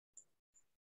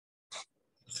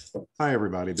Hi,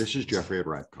 everybody. This is Jeffrey at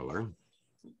Ripecolor.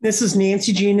 This is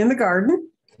Nancy Jean in the garden.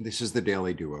 This is the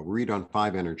Daily Duo. We read on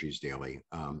 5 energies daily: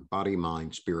 body,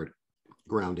 mind, spirit,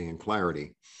 grounding, and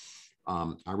clarity.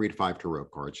 I read 5 tarot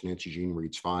cards. Nancy Jean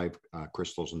reads 5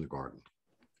 crystals in the garden.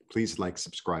 Please like,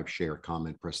 subscribe, share,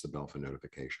 comment, press the bell for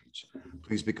notifications.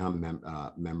 Please become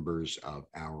members of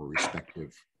our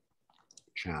respective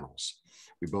channels.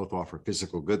 We both offer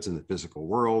physical goods in the physical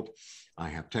world. I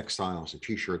have textiles and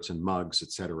t-shirts and mugs,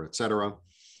 etc., etc.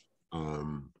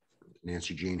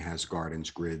 Nancy Jean has gardens,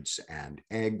 grids, and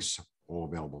eggs, all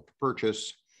available for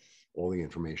purchase. All the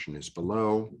information is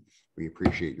below. We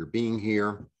appreciate your being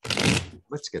here.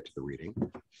 Let's get to the reading.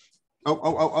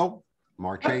 Oh.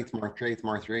 March 8th, March 8th,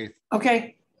 March 8th.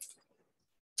 Okay.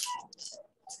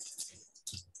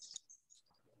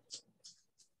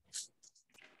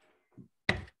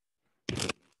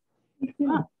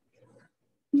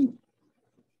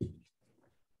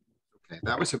 Okay,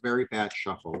 that was a very bad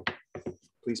shuffle.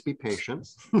 Please be patient.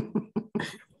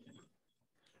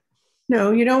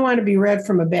 No, you don't want to be read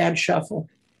from a bad shuffle.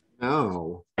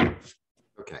 No.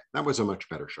 Okay, that was a much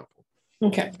better shuffle.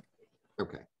 Okay.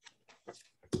 Okay.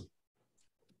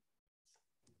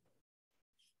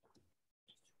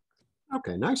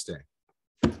 Okay, nice day.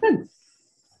 Good.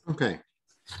 Okay.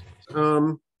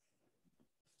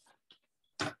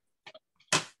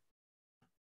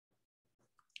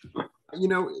 You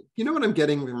know what I'm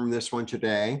getting from this one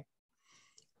today?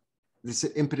 This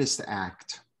impetus to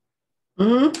act.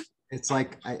 Mm-hmm. It's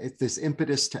like it's this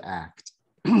impetus to act.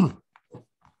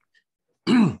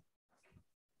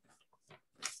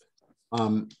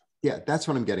 Yeah, that's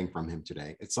what I'm getting from him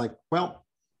today. It's like, well,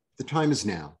 the time is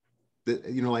now.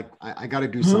 I got to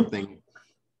do something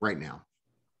right now.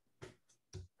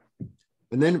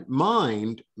 And then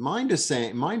mind is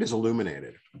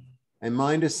illuminated. And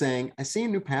mind is saying, I see a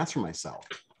new path for myself.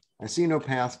 I see a new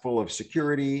path full of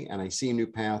security, and I see a new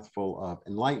path full of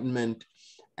enlightenment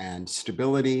and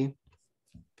stability.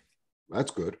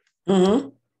 That's good. Mm-hmm.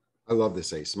 I love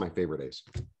this ace. It's my favorite ace.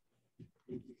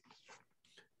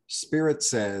 Spirit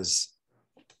says,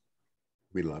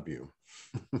 we love you.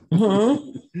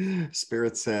 Mm-hmm.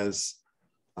 Spirit says,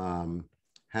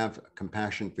 have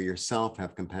compassion for yourself,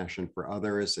 have compassion for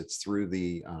others. It's through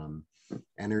the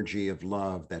energy of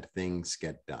love that things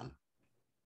get done.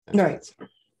 Right.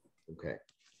 Okay.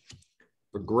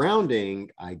 For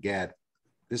grounding, I get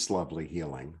this lovely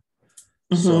healing.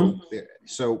 Mm-hmm.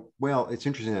 So, well, it's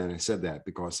interesting that I said that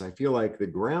because I feel like the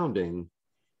grounding,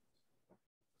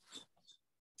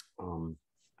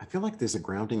 I feel like there's a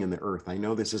grounding in the earth. I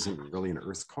know this isn't really an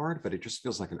earth card, but it just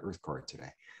feels like an earth card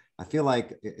today. I feel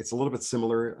like it's a little bit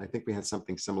similar. I think we had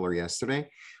something similar yesterday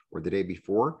or the day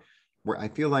before, where I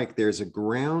feel like there's a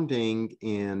grounding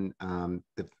in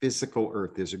the physical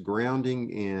earth. There's a grounding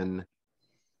in,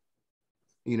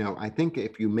 I think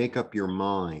if you make up your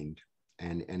mind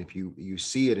and if you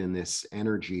see it in this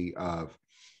energy of,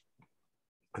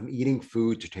 I'm eating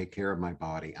food to take care of my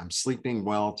body. I'm sleeping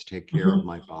well to take care of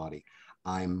my body.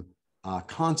 I'm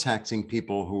contacting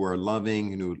people who are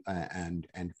loving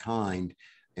and kind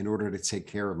in order to take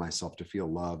care of myself, to feel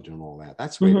loved and all that.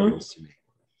 That's the way it feels to me.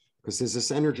 Because there's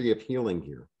this energy of healing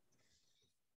here.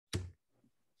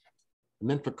 And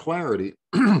then for clarity,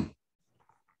 I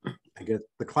get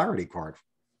the clarity card.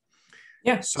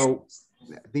 Yeah. So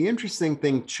the interesting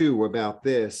thing too about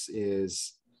this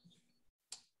is,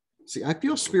 see, I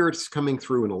feel spirit's coming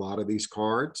through in a lot of these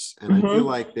cards. And I feel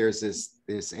like there's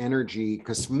this energy,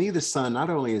 because for me, the sun,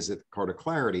 not only is it the card of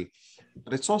clarity,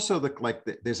 but it's also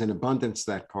there's an abundance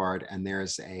to that card. And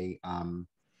there's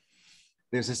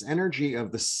this energy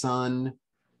of the sun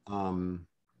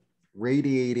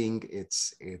radiating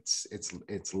its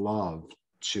love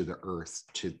to the earth,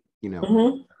 to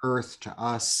earth, to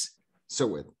us.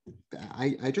 So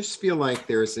I just feel like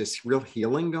there's this real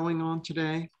healing going on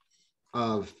today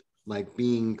of like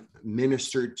being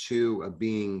ministered to, of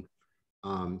being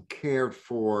cared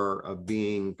for, of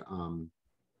being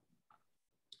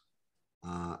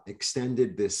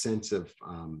extended this sense of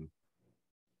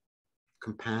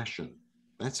compassion.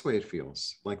 That's the way it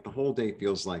feels. Like the whole day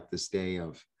feels like this day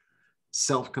of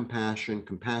self-compassion,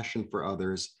 compassion for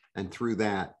others. And through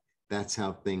that, that's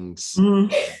how things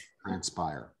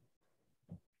transpire.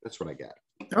 That's what I get.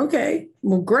 Okay.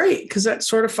 Well, great. Because that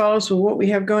sort of follows with what we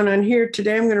have going on here.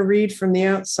 Today, I'm going to read from the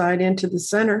outside into the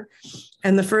center.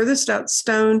 And the furthest out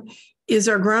stone is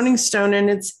our grounding stone,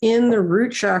 and it's in the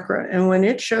root chakra. And when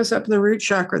it shows up in the root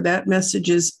chakra, that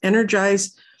message is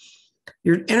energized.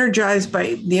 You're energized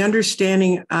by the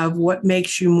understanding of what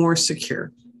makes you more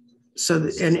secure. So,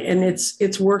 and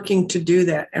it's working to do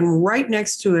that. And right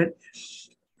next to it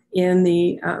In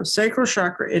the sacral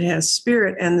chakra, it has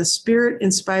spirit, and the spirit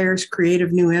inspires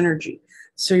creative new energy.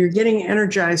 So you're getting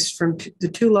energized from the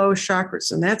two lowest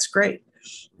chakras, and that's great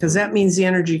because that means the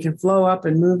energy can flow up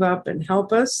and move up and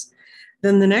help us.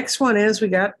 Then the next one is we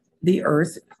got the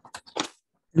earth.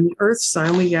 In the earth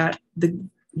sign, we got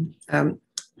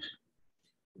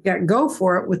go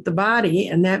for it with the body,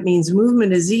 and that means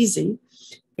movement is easy.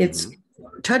 It's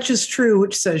touch is true,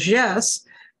 which says yes,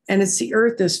 and it's the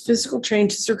earth. As physical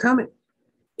changes are coming.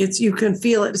 You can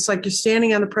feel it. It's like you're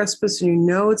standing on the precipice and you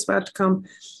know it's about to come.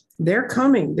 They're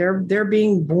coming. They're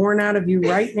being born out of you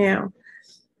right now.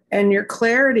 And your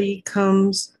clarity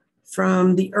comes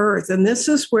from the earth. And this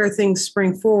is where things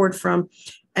spring forward from.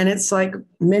 And it's like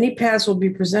many paths will be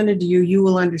presented to you. You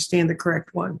will understand the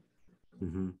correct one.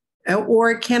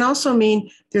 Or it can also mean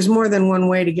there's more than one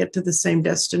way to get to the same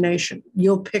destination.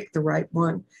 You'll pick the right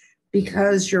one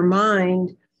because your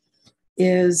mind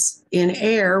is in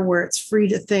air where it's free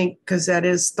to think, because that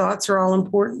is, thoughts are all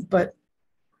important, but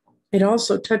it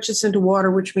also touches into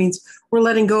water, which means we're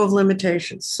letting go of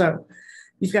limitations. So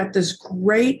you've got this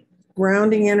great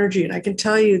grounding energy. And I can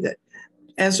tell you that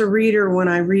as a reader, when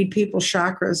I read people's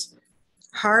chakras,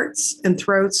 hearts and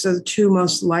throats are the two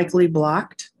most likely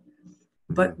blocked.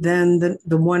 But then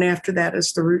the one after that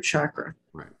is the root chakra.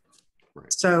 Right.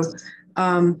 So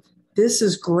this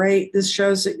is great. This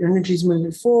shows that your energy is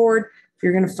moving forward. If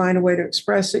you're going to find a way to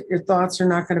express it, your thoughts are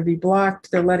not going to be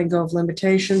blocked. They're letting go of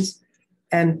limitations.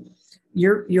 And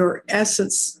your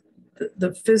essence,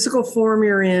 the physical form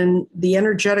you're in, the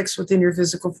energetics within your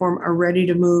physical form are ready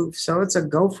to move. So it's a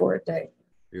go for it day.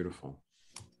 Beautiful.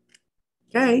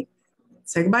 Okay.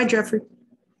 Say goodbye, Jeffrey.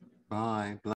 Bye.